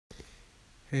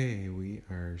Hey, we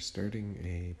are starting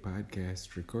a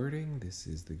podcast recording. This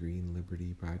is the Green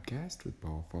Liberty Podcast with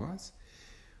Paul Foss.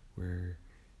 We're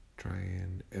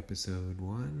trying episode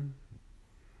 1,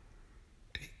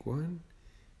 take 1,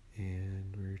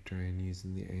 and we're trying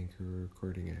using the Anchor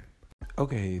recording app.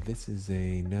 Okay, this is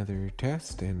another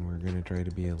test, and we're going to try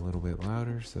to be a little bit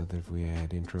louder so that if we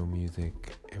add intro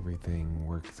music, everything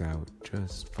works out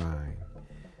just fine.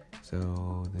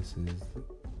 So this is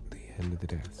the end of the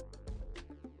test.